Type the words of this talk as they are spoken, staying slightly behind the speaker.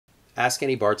Ask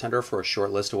any bartender for a short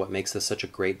list of what makes this such a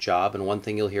great job, and one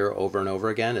thing you'll hear over and over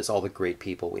again is all the great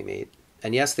people we meet.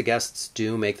 And yes, the guests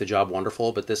do make the job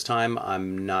wonderful, but this time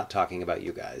I'm not talking about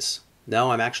you guys.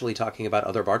 No, I'm actually talking about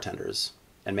other bartenders,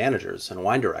 and managers, and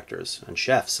wine directors, and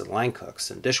chefs, and line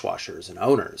cooks, and dishwashers, and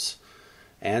owners,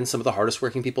 and some of the hardest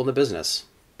working people in the business,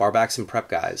 barbacks and prep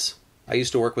guys. I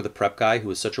used to work with a prep guy who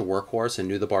was such a workhorse and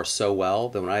knew the bar so well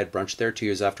that when I had brunch there 2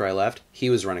 years after I left, he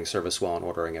was running service well and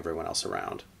ordering everyone else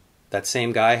around. That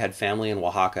same guy had family in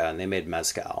Oaxaca, and they made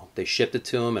mezcal. They shipped it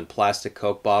to him in plastic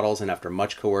Coke bottles, and after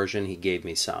much coercion, he gave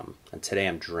me some. And today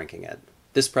I'm drinking it.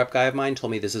 This prep guy of mine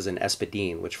told me this is an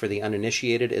espadín, which for the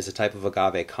uninitiated is a type of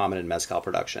agave common in mezcal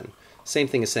production. Same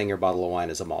thing as saying your bottle of wine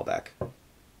is a Malbec.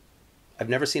 I've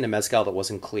never seen a mezcal that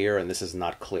wasn't clear, and this is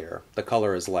not clear. The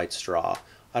color is light straw.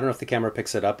 I don't know if the camera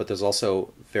picks it up, but there's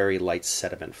also very light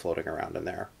sediment floating around in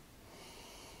there.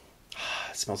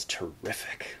 It smells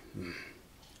terrific.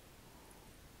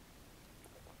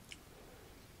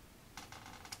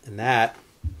 And that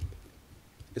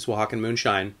is Oaxacan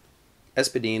Moonshine.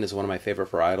 Espadín is one of my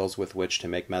favorite varietals with which to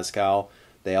make mezcal.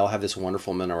 They all have this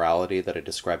wonderful minerality that I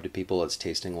describe to people as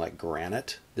tasting like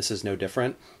granite. This is no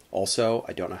different. Also,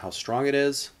 I don't know how strong it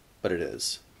is, but it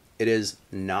is. It is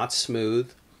not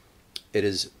smooth. It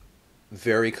is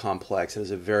very complex. It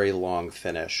has a very long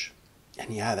finish.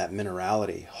 And yeah, that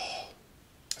minerality,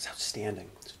 it's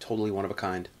outstanding. It's totally one of a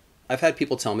kind. I've had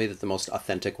people tell me that the most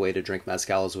authentic way to drink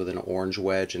mezcal is with an orange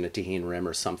wedge and a tajin rim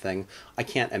or something. I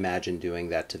can't imagine doing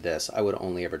that to this. I would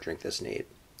only ever drink this neat.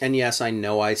 And yes, I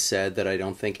know I said that I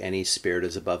don't think any spirit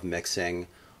is above mixing.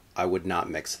 I would not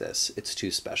mix this. It's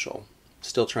too special.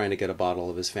 Still trying to get a bottle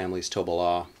of his family's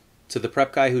Tobola. To the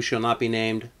prep guy who shall not be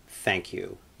named, thank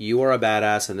you. You are a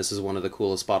badass, and this is one of the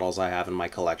coolest bottles I have in my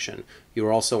collection. You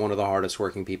are also one of the hardest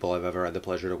working people I've ever had the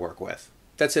pleasure to work with.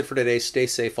 That's it for today. Stay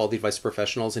safe, all the advice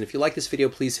professionals, and if you like this video,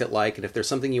 please hit like, and if there's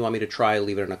something you want me to try,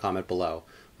 leave it in a comment below.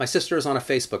 My sister is on a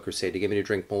Facebook crusade to get me to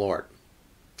drink Malort.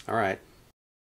 All right.